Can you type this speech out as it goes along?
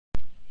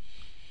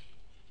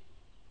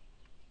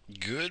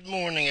Good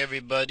morning,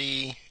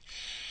 everybody.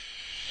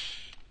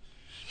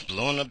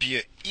 Blowing up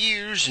your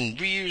ears and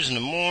rears in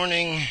the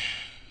morning.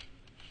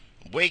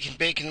 Wake and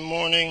bake in the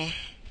morning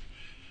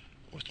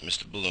with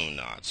Mr. Balloon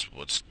Knots.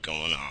 What's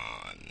going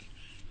on?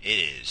 It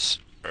is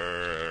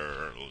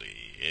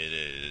early. It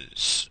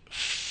is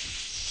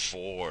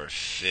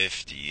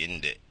 4:50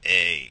 in the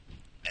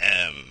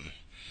a.m.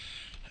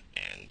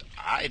 And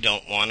I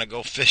don't want to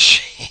go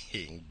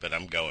fishing, but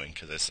I'm going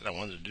because I said I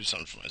wanted to do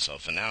something for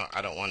myself, and now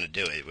I don't want to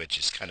do it, which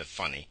is kind of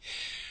funny.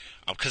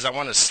 Because I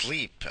want to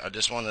sleep. I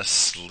just want to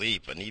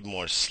sleep. I need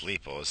more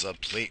sleep. I was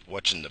up late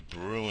watching the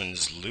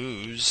Bruins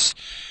lose.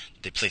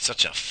 They played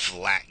such a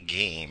flat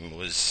game. It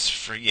was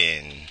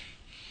friggin'.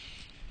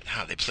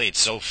 How they played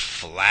so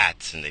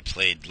flat, and they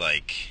played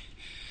like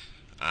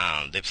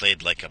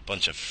a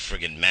bunch of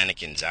friggin'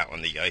 mannequins out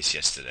on the ice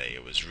yesterday.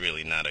 It was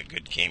really not a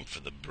good game for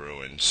the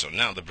Bruins. So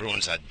now the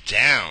Bruins are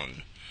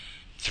down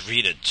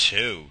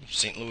 3-2.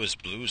 St. Louis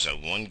Blues are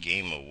one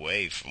game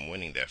away from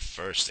winning their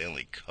first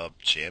Stanley Cup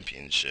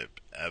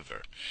championship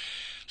ever.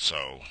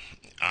 So,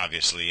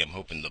 obviously, I'm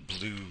hoping the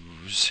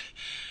Blues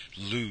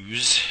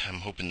lose.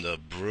 I'm hoping the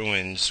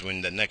Bruins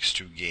win the next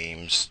two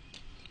games.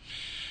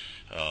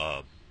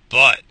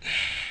 But,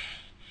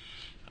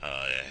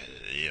 uh,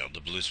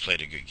 the Blues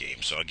played a good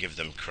game, so I'll give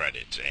them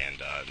credit.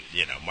 And,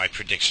 my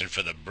prediction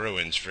for the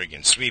Bruins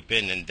friggin'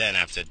 sweeping, and then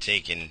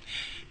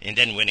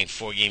winning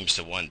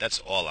 4-1, that's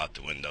all out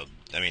the window.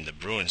 I mean, the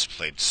Bruins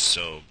played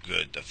so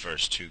good the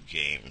first two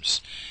games,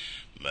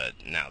 but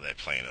now they're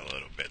playing a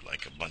little bit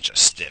like a bunch of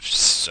stiffs,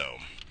 so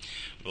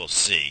we'll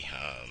see.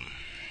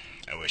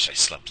 I wish I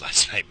slept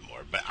last night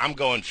more, but I'm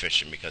going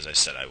fishing because I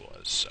said I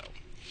was, so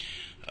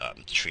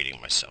I'm treating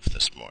myself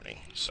this morning.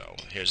 So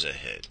here's a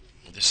hit.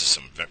 This is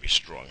some very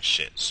strong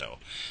shit, so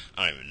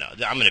I don't even know.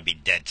 I'm going to be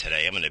dead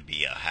today. I'm going to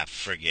be a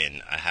half a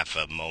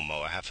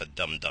Momo, a half a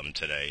dum-dum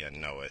today. I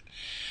know it.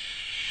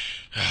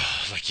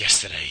 Like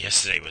yesterday.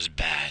 Yesterday was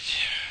bad.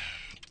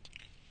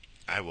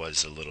 I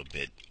was a little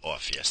bit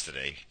off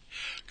yesterday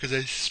because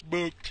I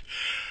smoked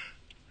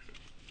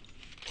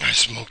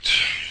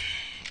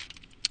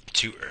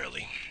too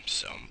early.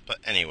 So, but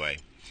anyway,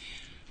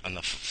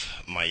 enough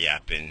of my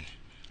yapping.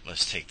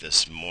 Let's take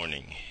this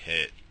morning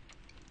hit.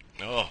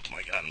 Oh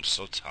my god, I'm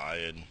so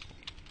tired.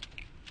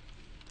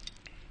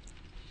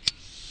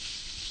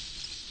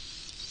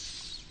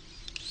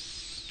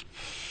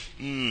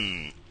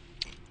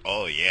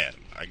 Oh yeah,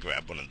 I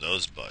grabbed one of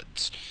those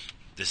buds.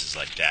 This is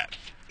like that.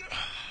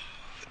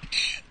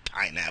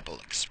 Pineapple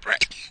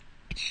Express.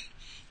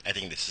 I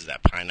think this is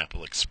that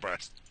Pineapple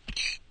Express.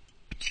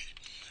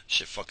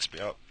 Shit fucks me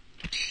up.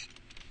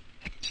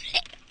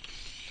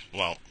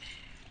 Well,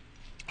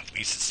 at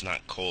least it's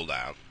not cold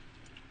out.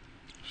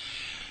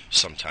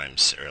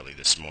 Sometimes early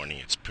this morning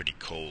it's pretty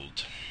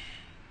cold.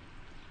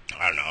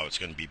 I don't know how it's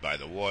going to be by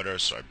the water,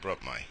 so I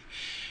brought my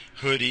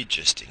hoodie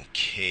just in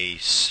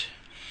case.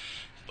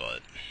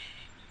 But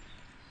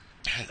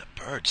man, the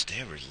birds,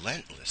 they're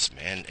relentless,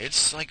 man.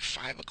 It's like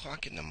 5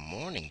 o'clock in the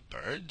morning,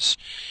 birds.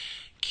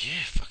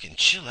 Yeah, fucking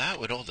chill out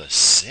with all the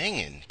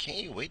singing. Can't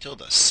you wait till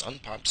the sun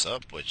pops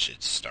up? Which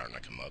it's starting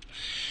to come up.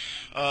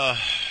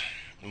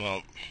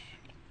 Well,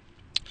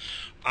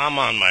 I'm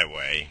on my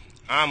way.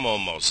 I'm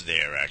almost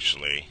there,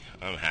 actually.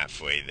 I'm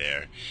halfway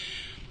there.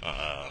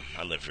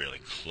 I live really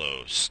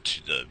close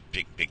to the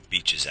big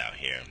beaches out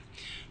here.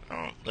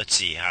 Let's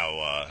see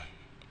how,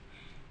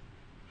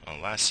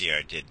 last year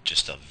I did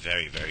just a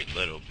very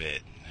little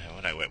bit.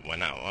 I went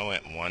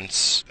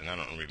once, and I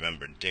don't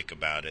remember dick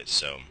about it,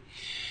 so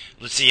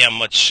let's see how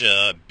much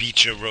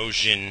beach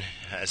erosion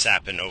has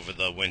happened over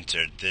the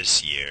winter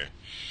this year.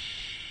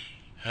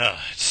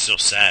 It's so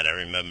sad. I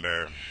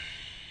remember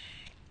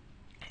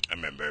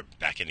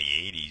back in the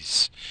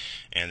 80s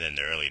and then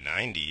the early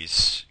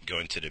 90s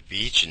going to the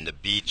beach, and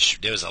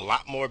there was a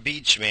lot more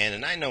beach, man.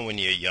 And I know when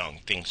you're young,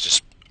 things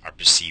just are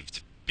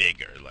perceived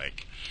bigger.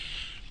 Like,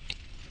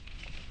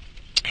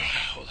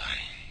 hold on.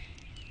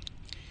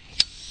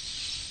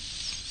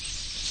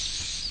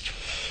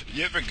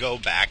 You ever go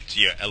back to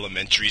your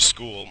elementary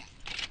school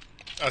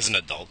as an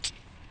adult?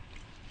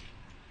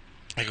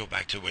 I go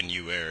back to when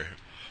you were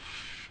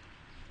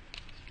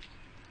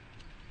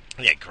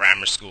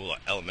grammar school or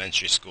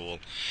elementary school.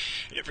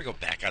 You ever go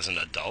back as an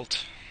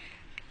adult?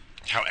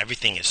 How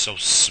everything is so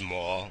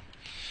small.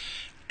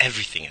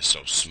 Everything is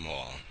so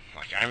small.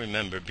 Like, I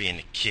remember being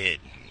a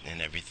kid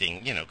and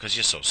everything, because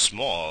you're so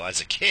small.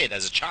 As a kid,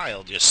 as a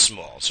child, you're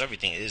small. So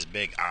everything is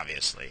big,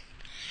 obviously.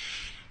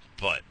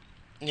 But,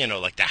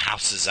 like the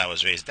houses I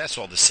was raised, that's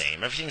all the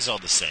same. Everything's all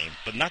the same.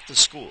 But not the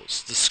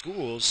schools. The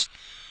schools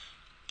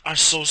are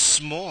so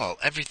small.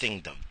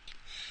 Everything,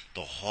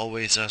 the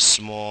hallways are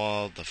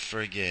small, the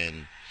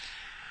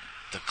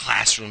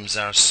classrooms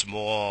are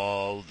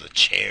small, the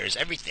chairs,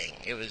 everything.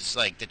 It was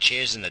like the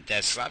chairs and the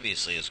desks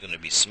obviously is going to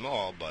be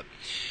small, but,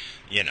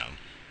 you know,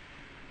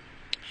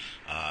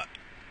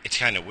 it's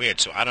kind of weird.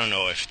 So I don't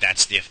know if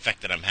that's the effect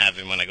that I'm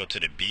having when I go to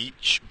the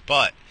beach,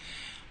 but,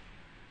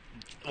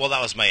 well,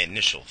 that was my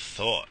initial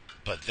thought.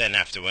 But then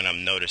after when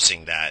I'm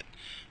noticing that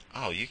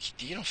Oh, you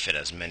don't fit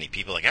as many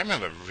people. Like I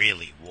remember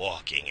really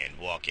walking and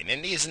walking.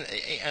 And these,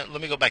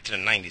 let me go back to the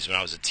 '90s when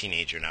I was a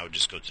teenager, and I would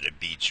just go to the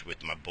beach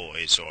with my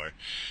boys, or,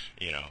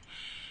 you know,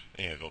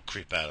 go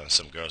creep out on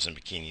some girls in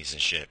bikinis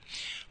and shit.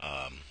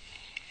 Um,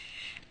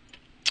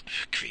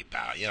 Creep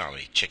out. You know how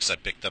many chicks I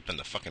picked up in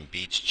the fucking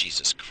beach?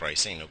 Jesus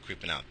Christ, ain't no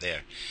creeping out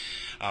there.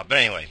 But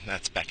anyway,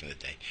 that's back in the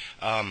day.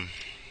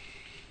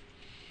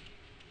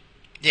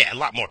 Yeah, a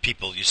lot more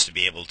people used to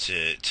be able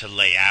to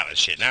lay out and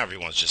shit. Now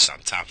everyone's just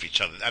on top of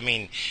each other. I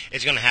mean,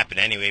 it's going to happen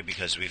anyway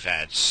because we've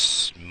had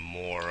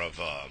more of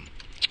a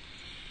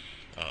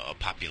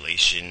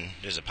population.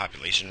 There's a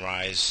population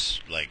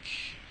rise, like,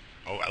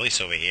 oh, at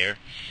least over here.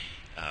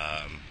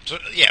 So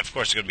yeah, of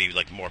course, there's going to be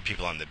like more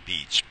people on the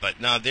beach.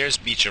 But no, there's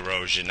beach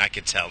erosion. I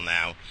can tell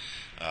now.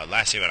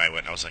 Last year when I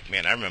went, I was like,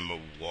 man, I remember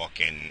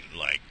walking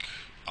like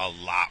a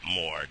lot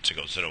more to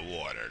go to the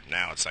water.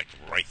 Now it's like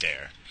right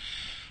there.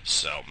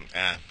 So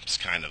it's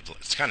kind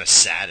of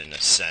sad in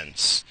a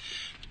sense,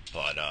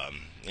 but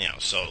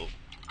so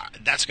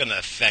that's going to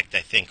affect,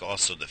 I think,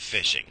 also the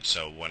fishing.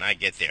 So when I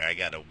get there, I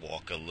got to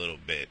walk a little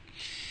bit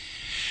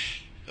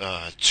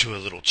to a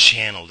little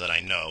channel that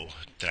I know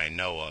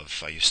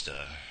of. I used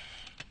to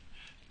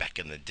back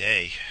in the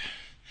day,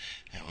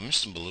 when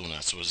Mr.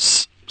 Balloonus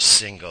was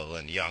single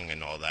and young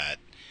and all that.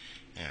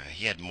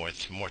 He had more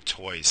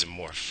toys and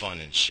more fun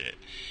and shit.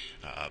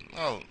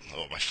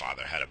 My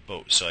father had a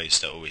boat, so I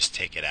used to always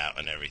take it out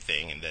and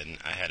everything. And then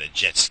I had a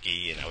jet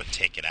ski, and I would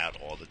take it out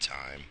all the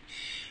time.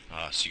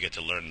 So you get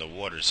to learn the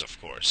waters,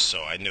 of course.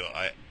 So I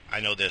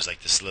know there's like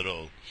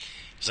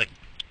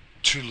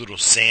two little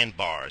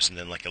sandbars, and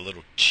then like a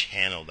little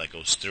channel that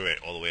goes through it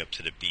all the way up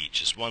to the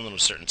beach. It's one little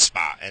certain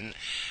spot, and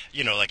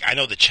like I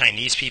know the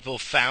Chinese people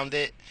found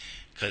it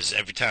because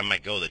every time I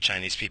go, the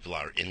Chinese people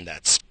are in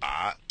that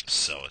spot.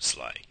 So it's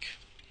like.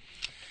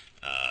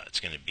 It's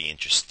going to be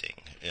interesting.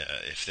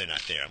 If they're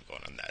not there, I'm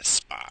going on that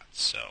spot.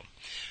 So,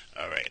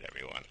 all right,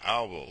 everyone.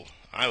 I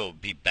will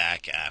be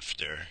back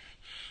after.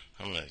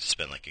 I'm going to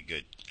spend like a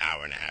good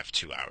hour and a half,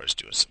 2 hours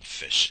doing some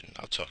fishing.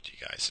 I'll talk to you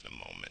guys in a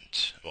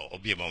moment. Well, it'll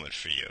be a moment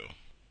for you.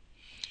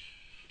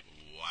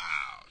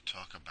 Wow,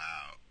 talk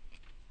about.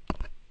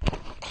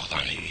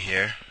 Hold on, are you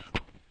here?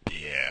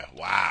 Yeah,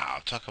 wow,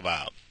 talk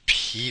about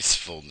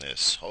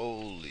peacefulness.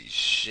 Holy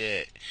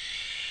shit.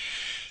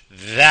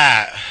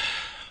 That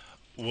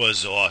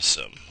was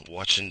awesome.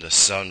 Watching the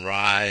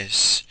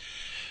sunrise,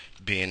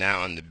 being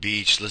out on the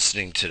beach,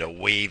 listening to the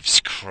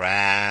waves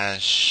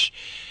crash.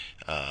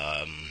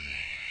 Um,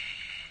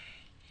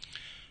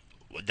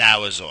 that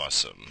was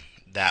awesome.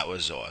 That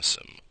was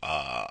awesome.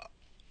 I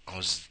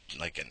was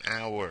like an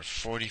hour,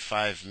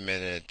 45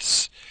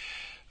 minutes.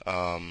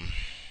 Um,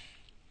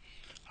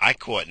 I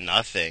caught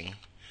nothing,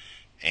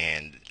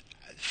 and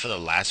for the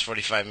last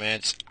 45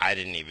 minutes, I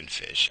didn't even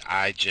fish.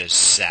 I just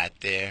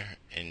sat there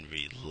and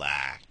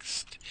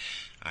relaxed.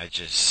 I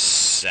just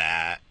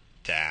sat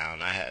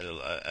down.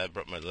 I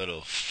brought my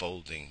little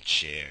folding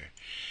chair,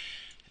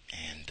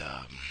 and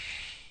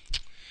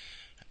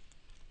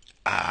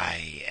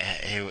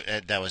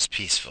that was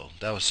peaceful.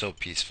 That was so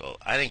peaceful.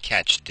 I didn't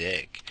catch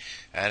dick.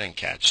 I didn't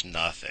catch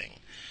nothing.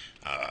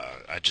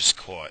 I just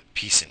caught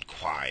peace and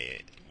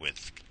quiet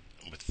with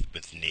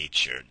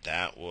nature.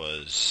 That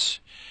was.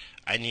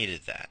 I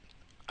needed that.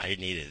 I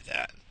needed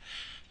that.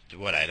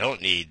 What I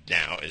don't need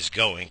now is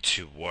going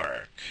to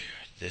work.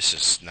 This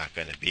is not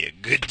going to be a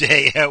good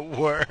day at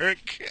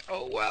work.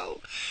 Oh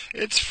well,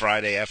 it's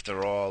Friday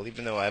after all.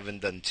 Even though I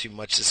haven't done too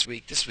much this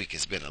week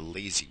has been a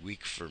lazy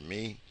week for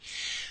me.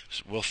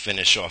 So we'll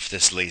finish off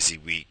this lazy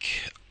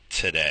week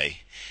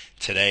today.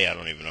 Today, I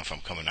don't even know if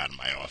I'm coming out of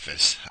my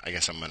office. I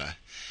guess I'm going to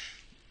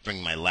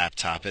bring my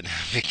laptop and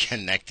have it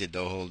connected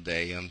the whole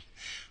day.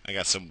 I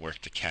got some work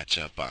to catch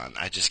up on.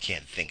 I just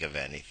can't think of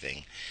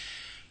anything.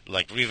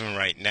 Like even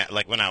right now,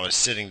 like when I was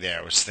sitting there,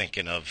 I was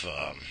thinking of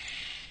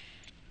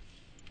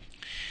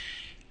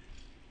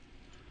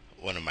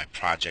one of my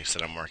projects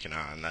that I'm working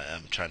on.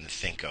 I'm trying to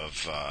think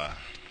of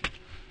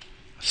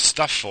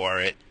stuff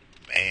for it,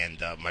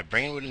 and my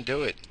brain wouldn't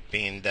do it.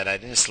 Being that I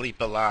didn't sleep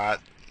a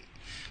lot,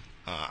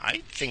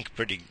 I think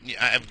pretty.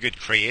 I have good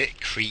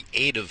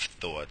creative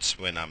thoughts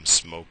when I'm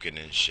smoking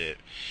and shit.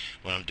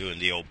 When I'm doing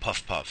the old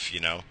puff puff.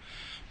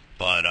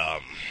 But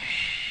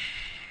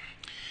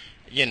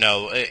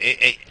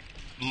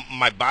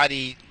my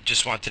body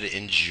just wanted to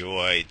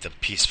enjoy the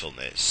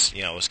peacefulness.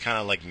 It was kind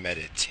of like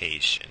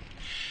meditation.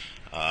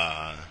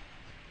 Uh,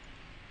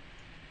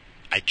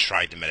 I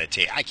tried to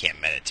meditate. I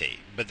can't meditate.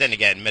 But then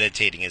again,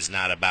 meditating is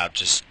not about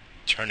just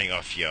turning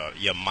off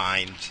your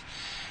mind.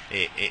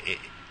 It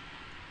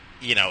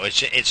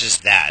it's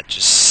just that,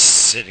 just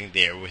sitting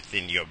there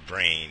within your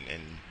brain,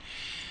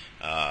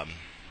 and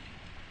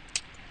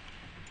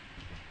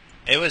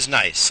it was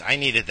nice. I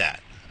needed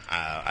that.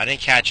 I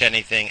didn't catch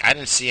anything. I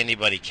didn't see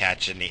anybody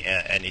catch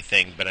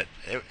anything, but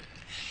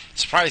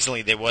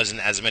surprisingly, there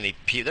wasn't as many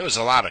people. There was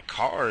a lot of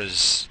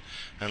cars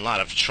and a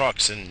lot of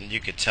trucks, and you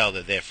could tell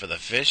that they're for the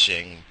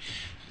fishing.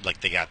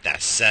 Like they got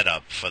that set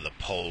up for the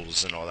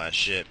poles and all that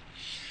shit.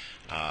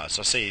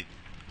 So I say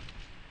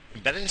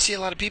But I didn't see a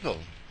lot of people.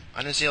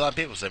 I didn't see a lot of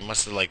people. So they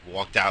must have like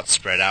walked out,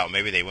 spread out.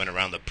 Maybe they went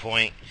around the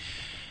point.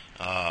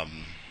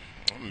 Um,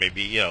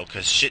 Maybe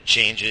because shit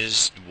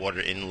changes,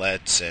 water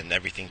inlets and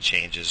everything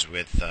changes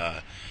with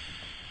the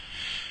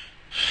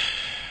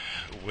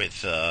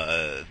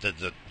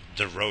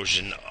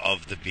erosion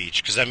of the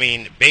beach. Because I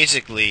mean,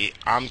 basically,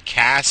 I'm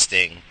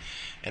casting,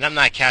 and I'm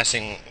not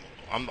casting.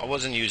 I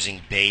wasn't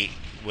using bait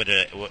with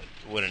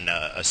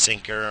a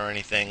sinker or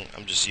anything.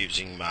 I'm just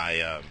using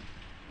my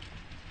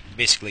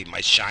basically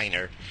my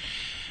shiner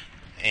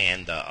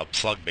and a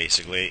plug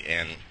basically.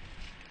 And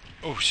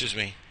oh, excuse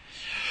me.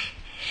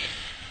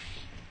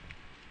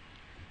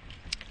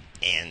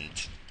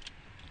 And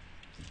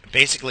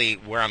basically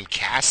where I'm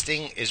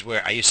casting is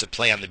where I used to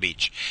play on the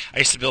beach. I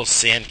used to build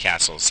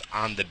sandcastles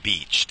on the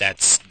beach.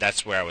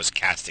 That's where I was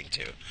casting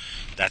to.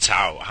 That's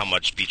how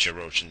much beach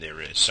erosion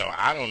there is. So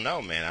I don't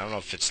know, man. I don't know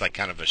if it's like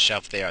kind of a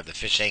shelf there, or the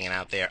fish hanging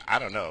out there. I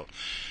don't know.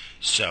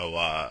 So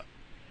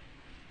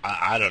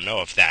I don't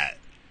know if that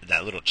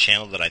little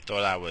channel that I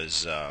thought I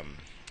was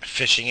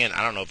fishing in.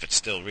 I don't know if it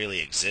still really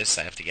exists.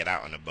 I have to get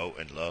out on a boat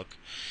and look.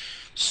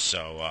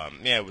 So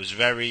yeah, it was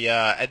very.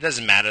 It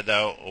doesn't matter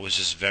though. It was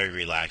just very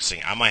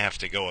relaxing. I might have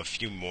to go a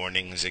few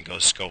mornings and go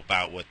scope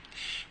out what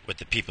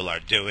the people are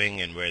doing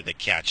and where they're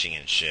catching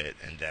and shit,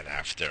 and then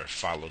after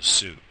follow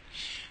suit.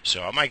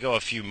 So I might go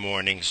a few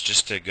mornings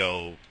just to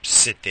go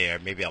sit there.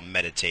 Maybe I'll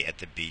meditate at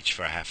the beach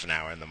for a half an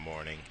hour in the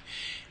morning,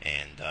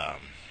 and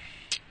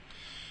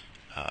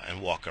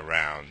walk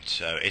around.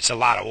 It's a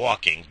lot of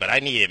walking, but I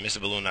need it, Mr.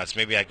 Balloon Nuts.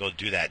 Maybe I go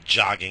do that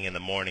jogging in the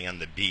morning on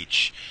the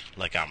beach,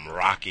 like I'm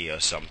Rocky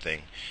or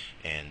something,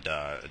 and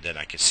then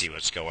I can see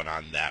what's going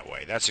on that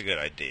way. That's a good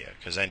idea,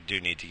 because I do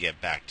need to get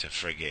back to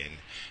friggin'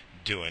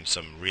 doing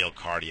some real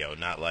cardio,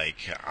 not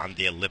like on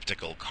the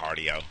elliptical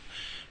cardio,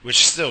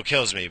 which still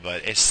kills me.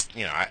 But it's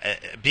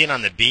being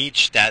on the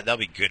beach that'll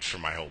be good for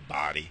my whole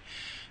body.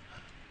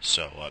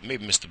 So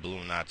maybe Mr.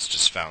 Balloon Knots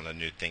just found a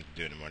new thing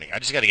to do in the morning. I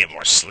just got to get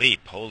more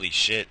sleep. Holy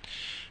shit.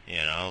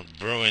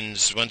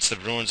 Bruins, once the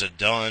Bruins are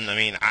done, I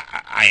mean,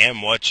 I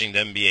am watching the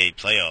NBA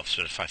playoffs,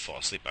 but if I fall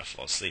asleep, I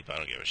fall asleep. I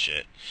don't give a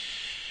shit.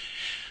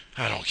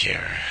 I don't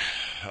care.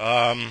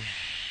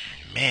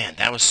 Man,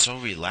 that was so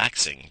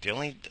relaxing. The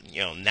only,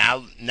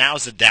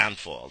 now's the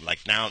downfall. Like,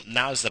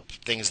 now's the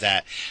things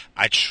that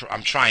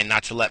I'm trying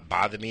not to let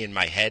bother me in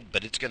my head,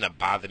 but it's going to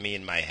bother me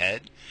in my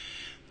head.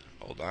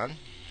 Hold on.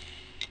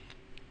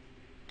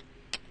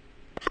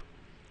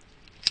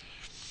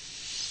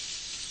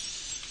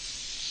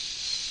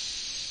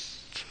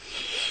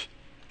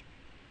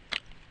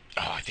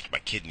 Oh, I think my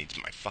kid needs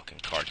my fucking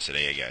card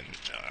today again.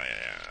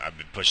 I've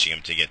been pushing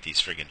him to get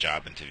these friggin'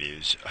 job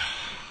interviews.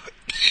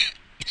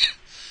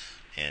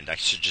 And I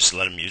should just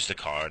let him use the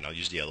card and I'll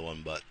use the other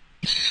one, but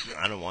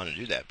I don't want to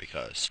do that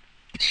because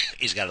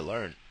he's got to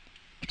learn.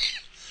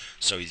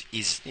 So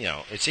he's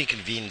it's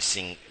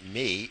inconveniencing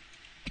me,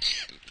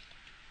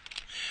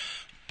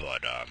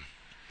 but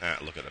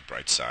look at the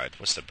bright side.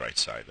 What's the bright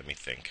side? Let me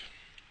think.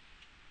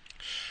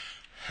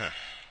 Huh.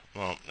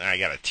 Well, I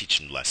gotta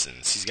teach him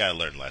lessons. He's gotta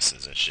learn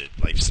lessons and shit.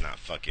 Life's not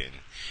fucking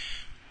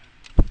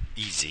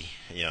easy.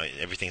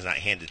 Everything's not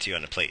handed to you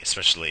on the plate,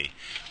 especially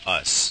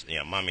us.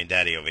 Mommy and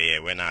daddy over here,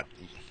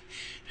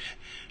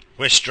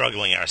 we're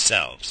struggling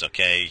ourselves,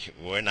 okay?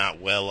 We're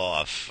not well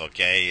off,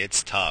 okay?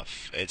 It's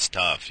tough. It's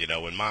tough.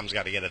 When mom's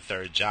got to get a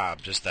third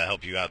job just to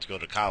help you out to go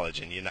to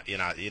college, and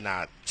you're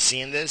not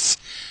seeing this,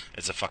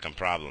 it's a fucking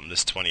problem.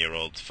 This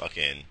 20-year-old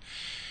fucking,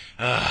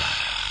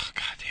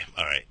 goddamn.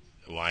 All right,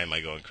 why am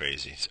I going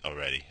crazy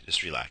already?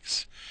 Just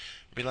relax,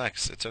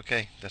 relax. It's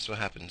okay. That's what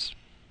happens.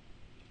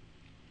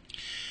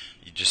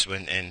 You just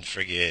went and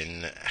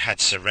friggin' had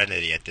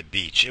serenity at the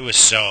beach. It was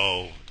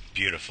so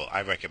beautiful.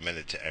 I recommend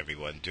it to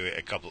everyone. Do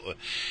it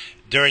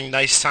during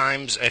nice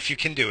times. If you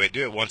can do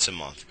it once a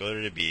month. Go to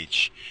the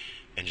beach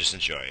and just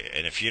enjoy it.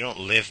 And if you don't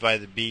live by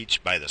the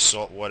beach, by the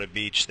saltwater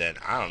beach, then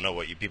I don't know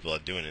what you people are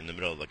doing in the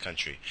middle of the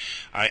country.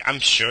 I'm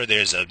sure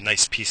there's a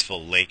nice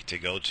peaceful lake to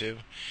go to,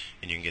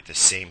 and you can get the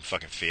same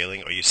fucking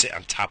feeling. Or you sit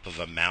on top of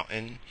a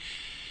mountain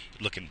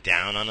looking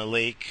down on a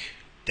lake.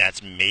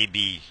 That's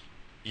maybe,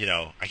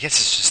 I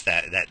guess it's just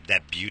that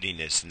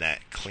beautiness and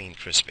that clean,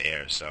 crisp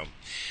air. So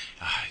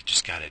I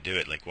just gotta do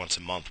it like once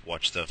a month.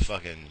 Watch the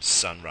fucking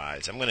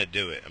sunrise. I'm gonna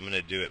do it. I'm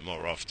gonna do it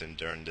more often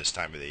during this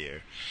time of the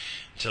year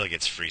until it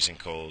gets freezing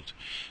cold.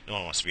 No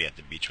one wants to be at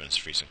the beach when it's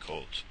freezing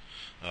cold.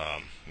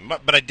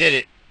 But I did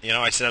it.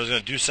 I said I was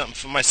gonna do something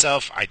for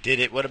myself. I did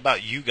it. What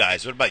about you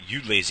guys? What about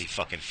you lazy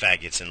fucking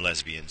faggots and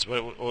lesbians?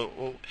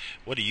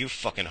 What are you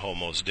fucking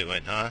homos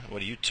doing, huh?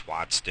 What are you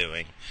twats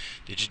doing?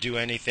 Did you do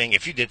anything?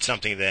 If you did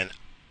something, then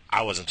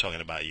I wasn't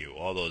talking about you.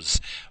 All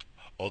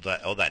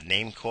that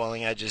name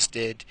calling I just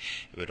did,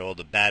 with all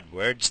the bad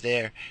words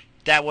there,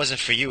 that wasn't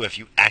for you. If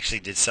you actually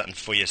did something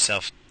for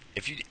yourself,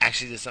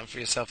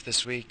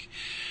 this week,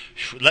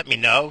 let me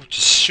know.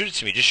 Just shoot it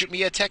to me. Just shoot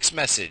me a text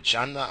message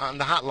on the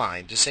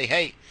hotline. Just say,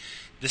 hey,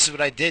 this is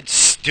what I did,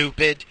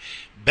 stupid.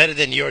 Better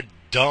than your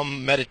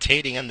dumb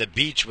meditating on the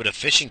beach with a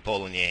fishing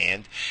pole in your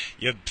hand.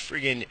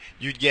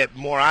 You'd get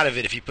more out of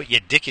it if you put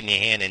your dick in your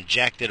hand and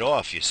jacked it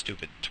off, you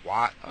stupid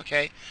twat.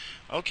 Okay,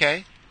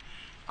 okay,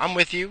 I'm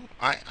with you.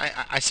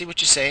 I see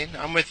what you're saying.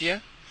 I'm with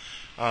you.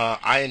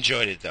 I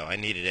enjoyed it though. I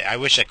needed it. I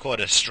wish I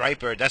caught a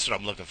striper. That's what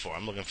I'm looking for.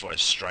 I'm looking for a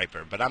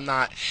striper, but I'm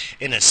not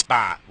in a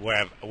spot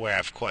where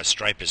I've caught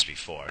stripers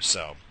before.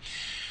 So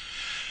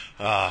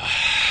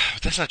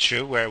that's not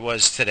true. Where it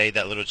was today,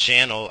 that little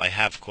channel, I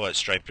have caught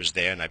stripers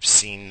there, and I've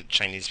seen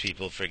Chinese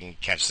people freaking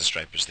catch the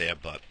stripers there.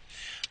 But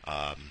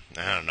I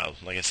don't know.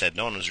 Like I said,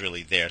 no one was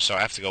really there, so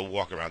I have to go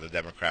walk around the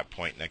Democrat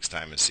Point next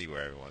time and see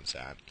where everyone's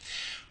at.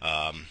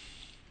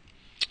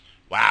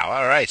 Wow,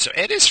 all right. So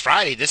it is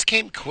Friday. This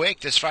came quick.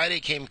 This Friday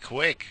came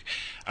quick.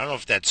 I don't know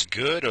if that's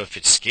good or if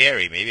it's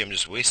scary. Maybe I'm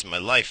just wasting my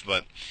life,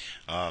 but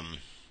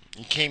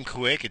it came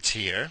quick. It's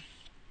here.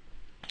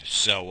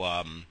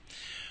 So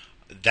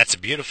that's a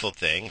beautiful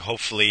thing.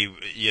 Hopefully,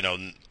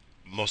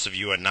 most of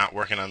you are not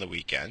working on the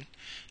weekend.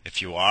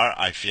 If you are,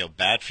 I feel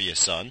bad for your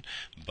son,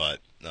 but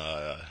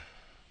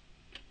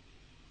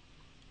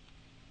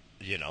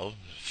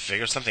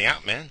figure something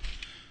out, man.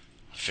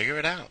 Figure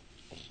it out.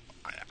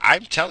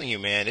 I'm telling you,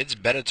 man, it's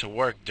better to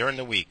work during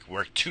the week.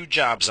 Work 2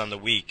 jobs on the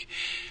week,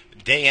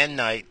 day and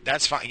night.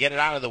 That's fine. Get it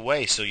out of the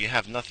way so you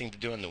have nothing to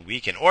do on the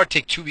weekend, or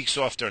take 2 weeks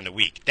off during the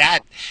week.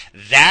 That,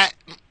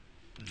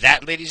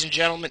 ladies and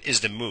gentlemen, is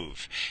the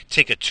move.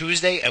 Take a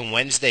Tuesday and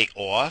Wednesday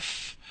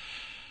off,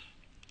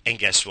 and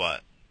guess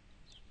what?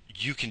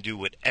 You can do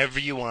whatever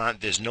you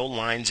want. There's no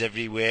lines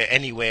everywhere,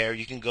 anywhere.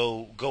 You can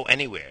go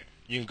anywhere.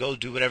 You can go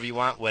do whatever you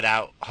want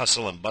without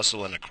hustle and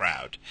bustle in a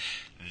crowd.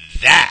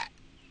 That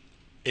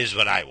is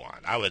what I want.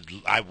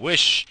 I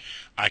wish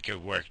I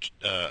could work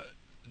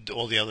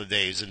all the other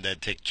days and then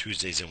take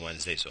Tuesdays and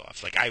Wednesdays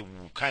off. Like, I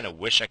kind of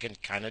wish I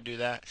could kind of do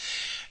that,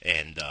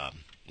 and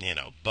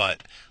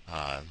but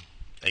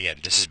again,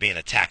 this is being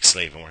a tax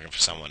slave and working for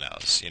someone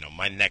else.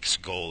 My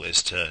next goal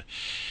is to,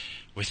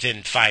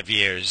 within 5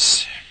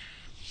 years,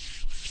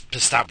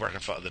 to stop working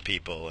for other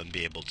people and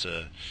be able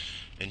to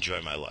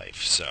enjoy my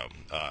life. So,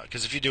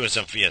 because if you're doing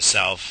something for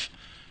yourself,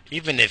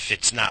 even if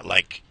it's not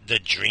like the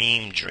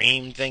dream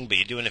thing, but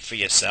you're doing it for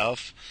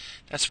yourself,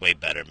 that's way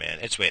better, man.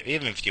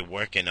 Even if you're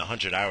working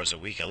 100 hours a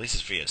week, at least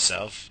it's for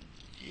yourself.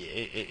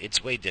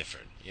 It's way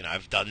different.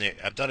 I've done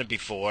it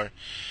before,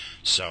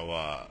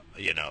 so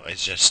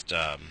it's just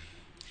I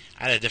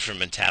had a different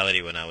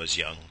mentality when I was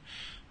young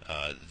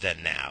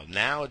than now.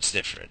 Now it's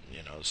different,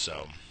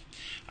 So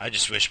I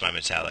just wish my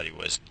mentality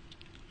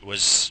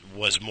was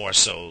more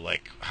so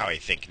like how I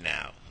think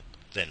now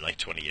than like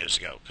 20 years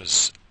ago,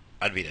 because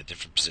I'd be in a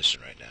different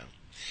position right now.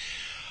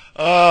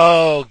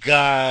 Oh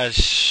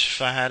gosh,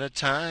 if I had a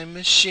time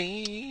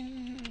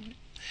machine,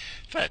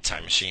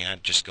 I'd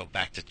just go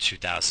back to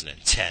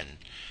 2010,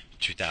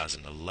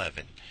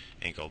 2011,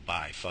 and go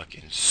buy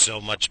fucking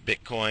so much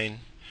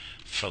Bitcoin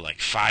for like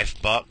 $5.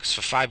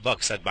 For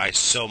 $5, I'd buy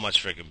so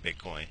much friggin'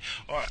 Bitcoin,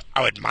 or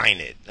I would mine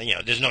it.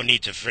 There's no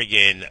need to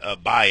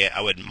friggin' buy it.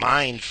 I would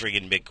mine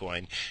friggin'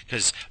 Bitcoin,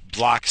 because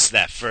blocks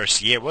that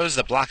first year. What was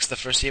the blocks the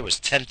first year? Was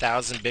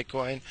 10,000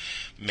 Bitcoin.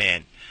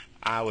 Man,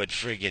 I would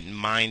friggin'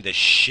 mine the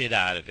shit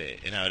out of it,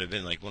 and I would have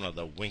been like one of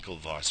the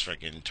Winklevoss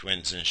friggin'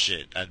 twins and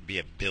shit. I'd be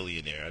a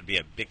billionaire. I'd be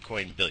a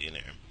Bitcoin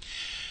billionaire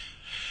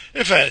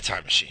if I had a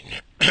time machine.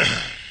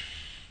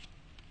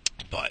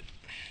 But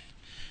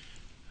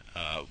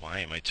why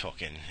am I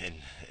talking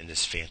in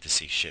this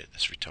fantasy shit?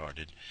 That's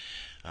retarded.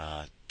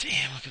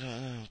 Damn, look at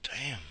that. Oh,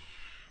 damn.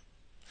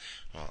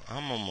 Well,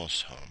 I'm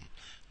almost home,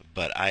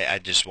 but I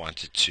just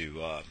wanted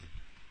to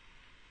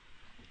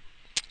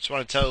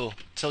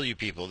tell you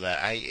people that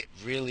I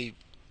really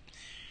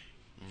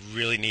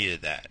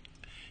needed that.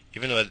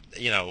 Even though,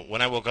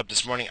 when I woke up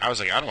this morning, I was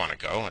like, I don't want to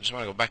go. I just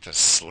want to go back to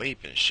sleep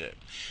and shit.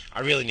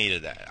 I really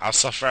needed that. I'll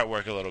suffer at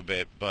work a little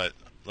bit, but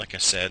like I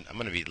said, I'm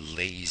going to be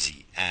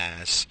lazy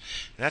ass.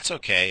 And that's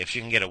okay if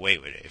you can get away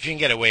with it. If you can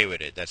get away with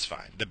it, that's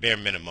fine. The bare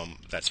minimum,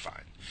 that's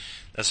fine.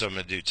 That's what I'm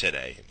going to do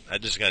today. I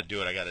just got to do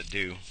what I got to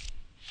do.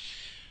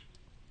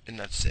 And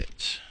that's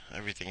it.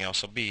 Everything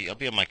else, I'll be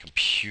on my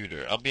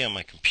computer. I'll be on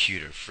my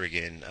computer,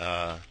 friggin',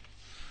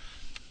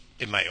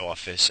 in my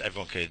office.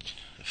 Everyone could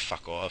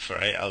fuck off,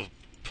 right? I'll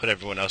put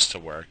everyone else to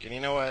work. And you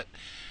know what?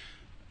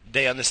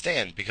 They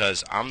understand,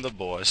 because I'm the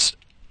boss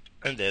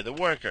and they're the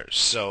workers.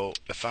 So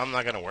if I'm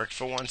not going to work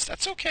for once,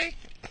 that's okay.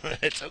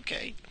 It's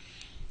okay.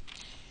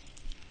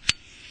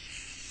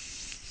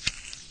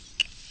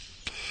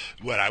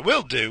 What I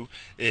will do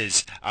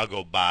is I'll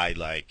go buy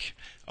like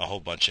a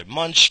whole bunch of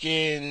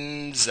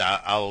munchkins.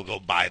 I'll go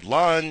buy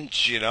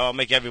lunch. I'll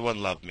make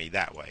everyone love me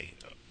that way.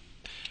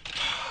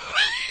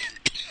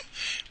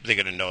 They're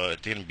gonna know.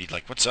 They're gonna be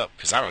like, "What's up?"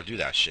 Because I don't do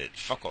that shit.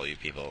 Fuck all you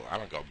people. I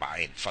don't go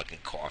buying fucking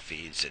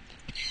coffees and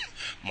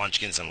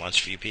munchkins and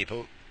lunch for you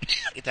people.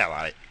 Get the hell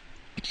out of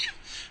it.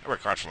 I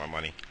work hard for my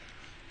money.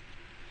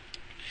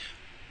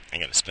 I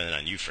ain't gonna spend it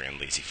on you friggin'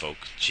 lazy folk.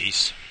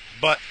 Jeez.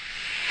 But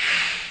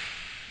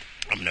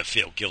I'm gonna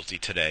feel guilty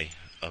today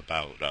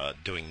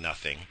about doing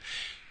nothing.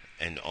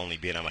 and only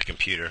being on my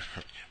computer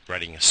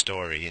writing a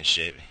story and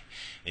shit,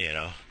 you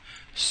know.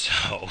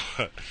 So,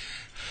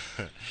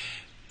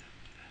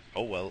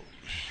 oh well,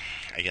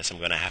 I guess I'm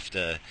gonna have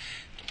to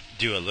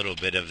do a little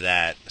bit of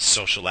that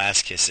social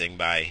ass kissing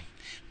by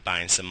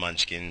buying some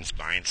munchkins,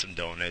 buying some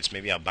donuts.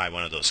 Maybe I'll buy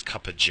one of those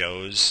cup of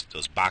Joes,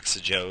 those box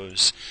of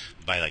Joes.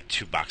 Buy like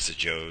 2 boxes of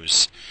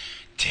Joes.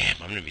 Damn,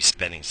 I'm gonna be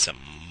spending some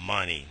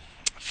money.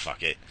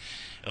 Fuck it.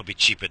 It'll be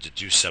cheaper to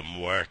do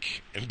some work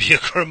and be a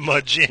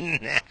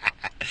curmudgeon.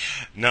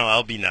 No,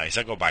 I'll be nice.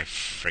 I'll go buy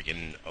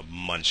friggin'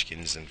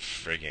 munchkins and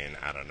friggin'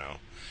 I don't know.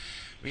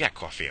 We got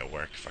coffee at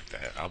work. Fuck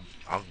that.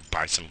 I'll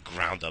buy some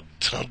ground up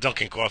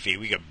Dunkin' coffee.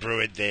 We can brew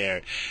it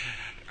there.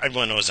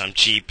 Everyone knows I'm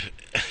cheap,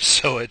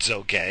 so it's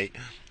okay.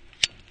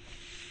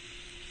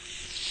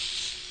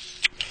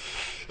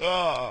 Oh,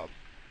 all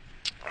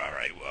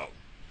right. Well,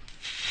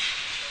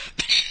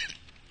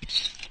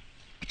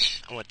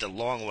 I went the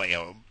long way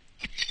home.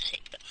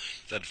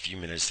 Had a few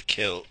minutes to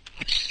kill,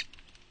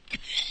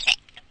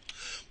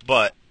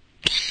 but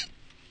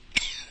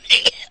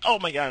oh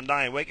my god, I'm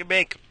dying. Wake and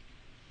bake.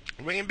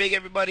 Wake and bake,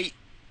 everybody.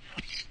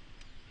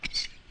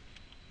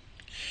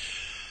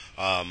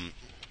 Um,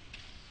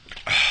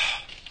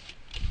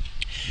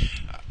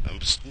 I'm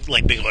just,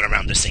 like been going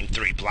around the same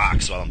 3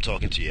 blocks while I'm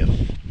talking to you.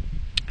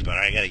 But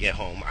I gotta get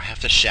home. I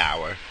have to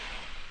shower.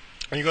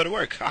 And you go to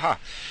work. Haha.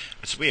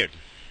 It's weird.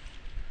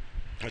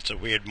 It's a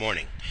weird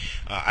morning.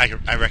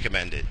 I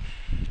recommend it.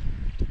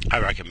 I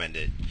recommend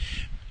it.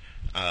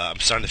 I'm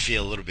starting to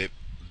feel a little bit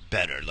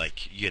better.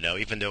 Like,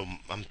 even though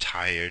I'm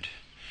tired,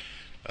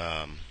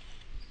 um,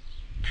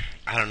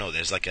 I don't know,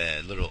 there's like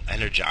a little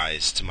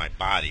energized to my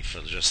body for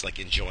just like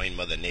enjoying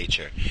Mother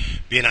Nature.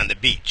 Being on the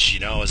beach,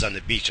 I was on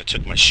the beach. I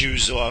took my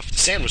shoes off. The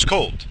sand was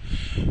cold.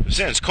 The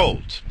sand's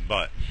cold,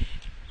 but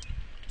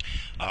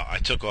I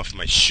took off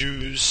my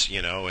shoes,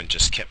 and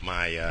just kept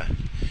my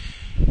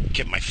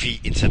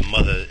feet into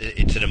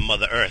the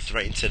Mother Earth,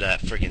 right into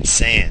that friggin'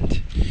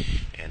 sand.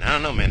 And I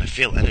don't know, man. I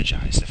feel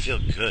energized. I feel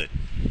good.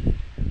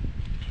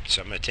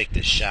 So I'm gonna take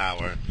this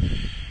shower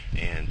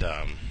and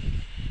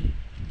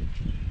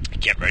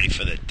get ready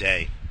for the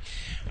day.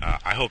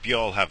 I hope you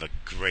all have a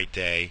great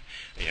day.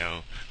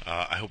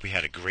 I hope we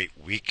had a great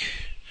week.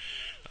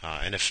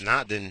 And if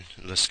not, then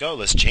let's go.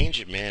 Let's change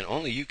it, man.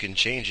 Only you can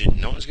change it.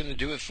 No one's gonna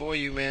do it for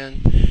you,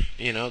 man.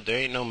 There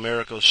ain't no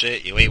miracle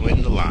shit. You ain't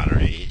winning the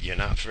lottery. You're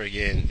not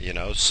friggin',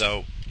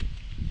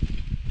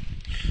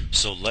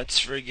 So let's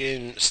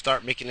friggin'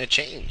 start making a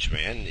change,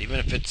 man. Even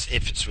if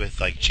it's with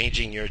like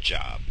changing your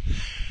job.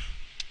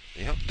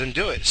 Then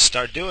do it.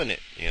 Start doing it.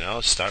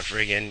 Start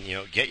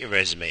friggin', get your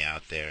resume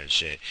out there and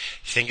shit.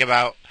 Think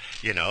about,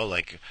 you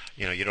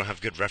don't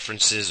have good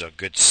references or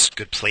good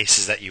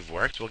places that you've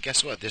worked. Well,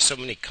 guess what? There's so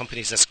many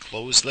companies that's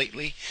closed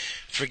lately.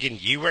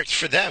 Friggin', you worked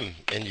for them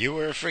and you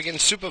were a friggin'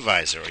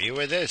 supervisor or you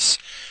were this.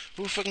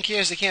 Who fucking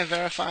cares? They can't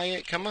verify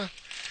it. Come on.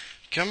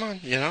 Come on.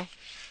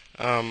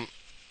 Um,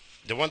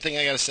 the one thing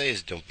I gotta say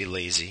is don't be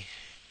lazy.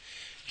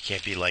 You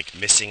can't be like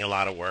missing a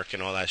lot of work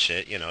and all that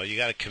shit. You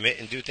gotta commit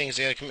and do things.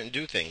 You gotta commit and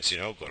do things.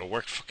 Go to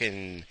work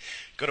friggin'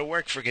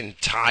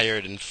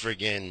 tired and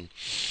friggin'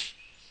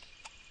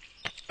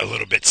 a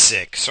little bit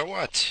sick. So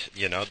what?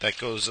 That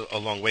goes a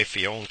long way for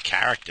your own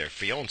character,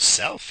 for your own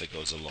self. It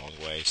goes a long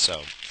way.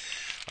 So,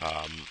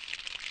 um,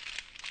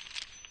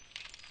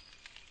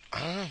 I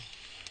don't know.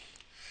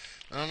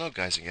 I don't know,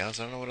 guys and gals.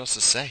 I don't know what else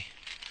to say.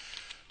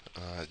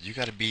 You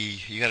gotta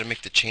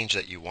make the change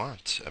that you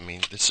want. I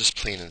mean, this is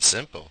plain and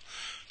simple.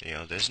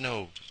 There's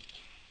no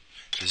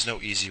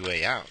easy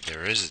way out.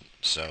 There isn't.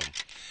 So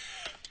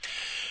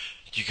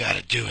you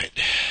gotta do it.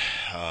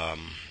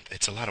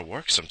 It's a lot of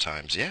work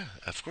sometimes. Yeah,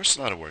 of course,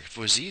 a lot of work. If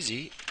it was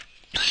easy,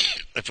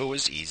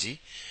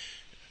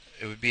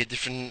 it would be a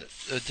different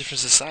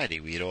society.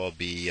 We'd all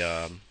be,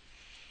 I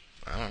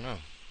don't know.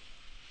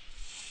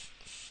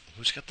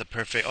 Who's got the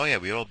perfect? Oh yeah,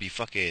 we'd all be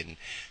fucking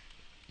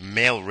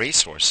male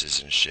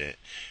racehorses and shit.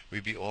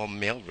 We'd be all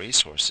male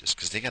racehorses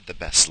because they got the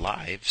best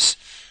lives.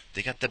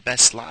 They got the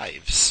best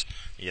lives,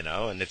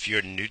 And if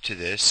you're new to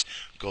this,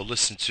 go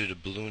listen to the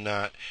Blue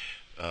Knot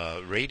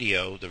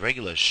Radio, the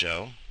regular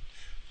show.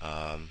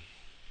 Um,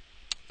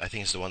 I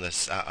think it's the one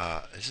that's.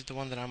 Is it the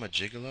one that I'm a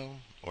gigolo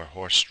or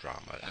horse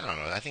drama? I don't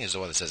know. I think it's the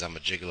one that says I'm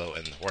a gigolo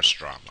and horse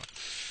drama.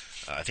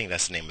 I think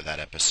that's the name of that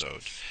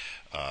episode.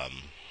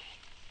 Um,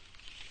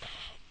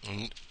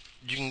 and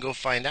you can go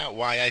find out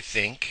why I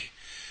think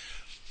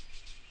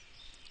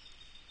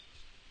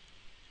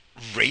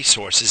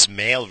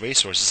male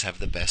racehorses, have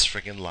the best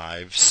friggin'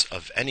 lives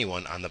of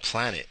anyone on the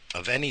planet,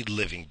 of any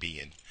living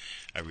being.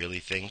 I really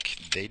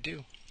think they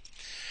do.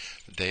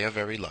 They are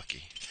very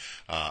lucky.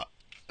 Uh,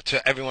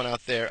 to everyone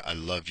out there, I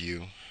love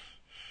you.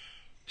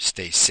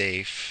 Stay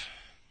safe.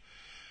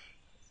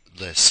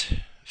 Let's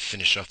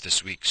finish off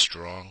this week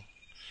strong.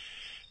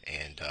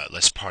 And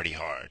let's party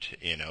hard.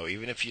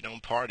 Even if you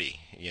don't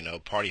party,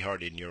 party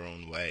hard in your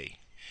own way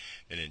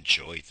and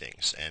enjoy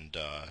things. And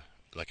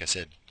like I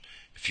said,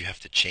 if you have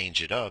to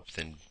change it up,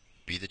 then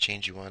be the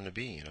change you want to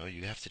be.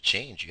 You have to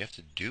change. You have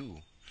to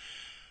do.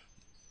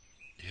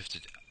 You have to.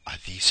 Are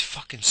these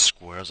fucking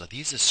squirrels? Are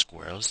these the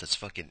squirrels that's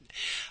fucking...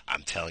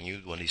 I'm telling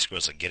you, one of these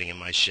squirrels are getting in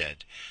my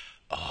shed.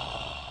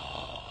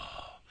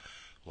 Oh,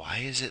 why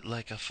is it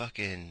like a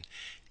fucking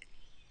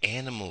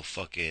animal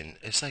fucking...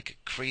 It's like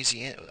a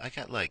crazy... I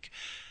got like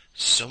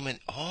so many...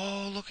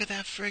 Oh, look at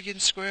that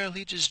friggin' squirrel.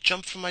 He just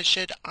jumped from my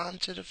shed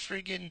onto the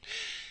friggin...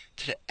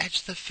 to the edge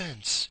of the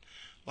fence.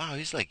 Wow,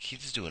 he's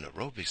doing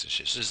aerobics and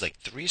shit. So there's like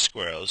three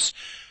squirrels,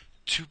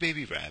 two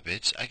baby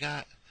rabbits. I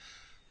got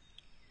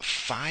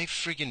five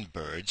friggin'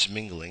 birds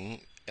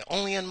mingling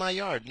only in my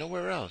yard,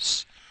 nowhere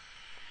else.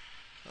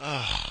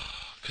 Oh,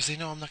 because they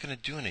know I'm not going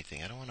to do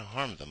anything. I don't want to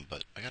harm them,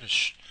 but I gotta.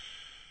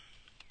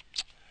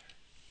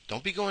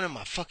 Don't be going in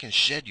my fucking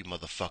shed, you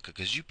motherfucker,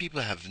 because you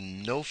people have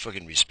no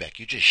fucking respect.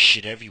 You just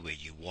shit everywhere.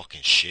 You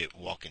walking shit,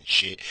 walking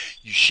shit.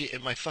 You shit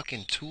in my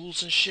fucking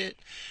tools and shit.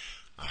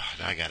 Oh,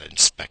 now I gotta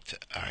inspect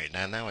it. Alright,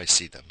 now I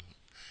see them.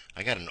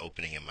 I got an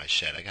opening in my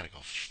shed. I gotta go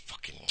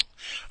fucking...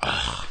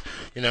 Ugh.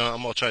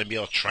 I'm all trying to be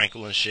all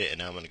tranquil and shit, and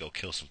now I'm gonna go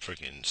kill some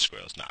freaking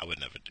squirrels. Nah, I would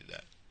never do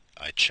that.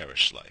 I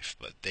cherish life,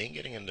 but they ain't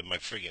getting into my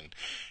friggin'...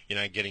 You're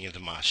not getting into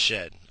my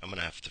shed. I'm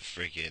gonna have to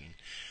friggin'...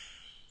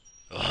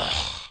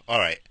 Ugh.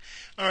 Alright.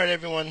 Alright,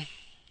 everyone.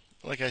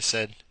 Like I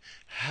said,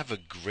 have a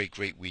great,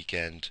 great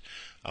weekend.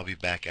 I'll be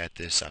back at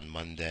this on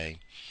Monday.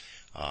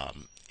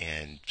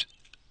 And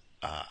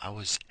I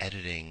was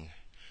editing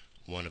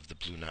one of the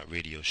Blue Knot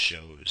Radio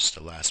shows,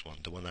 the last one,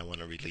 the one I want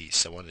to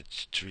release. I wanted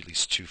to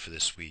release two for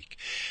this week,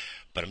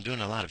 but I'm doing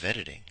a lot of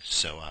editing,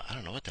 so I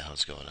don't know what the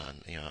hell's going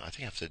on. I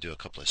think I have to do a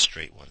couple of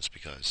straight ones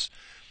because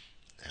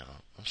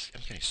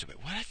I'm getting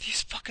stupid. What are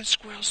these fucking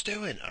squirrels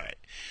doing? All right,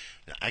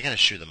 now, I gotta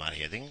shoo them out of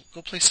here. They can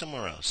go play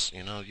somewhere else.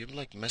 You're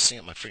like messing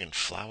up my freaking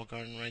flower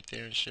garden right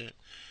there and shit.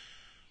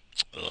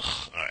 Ugh.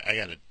 All right, I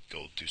gotta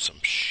go do some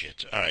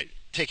shit. All right,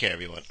 take care,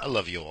 everyone. I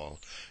love you all.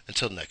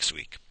 Until next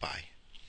week. Bye.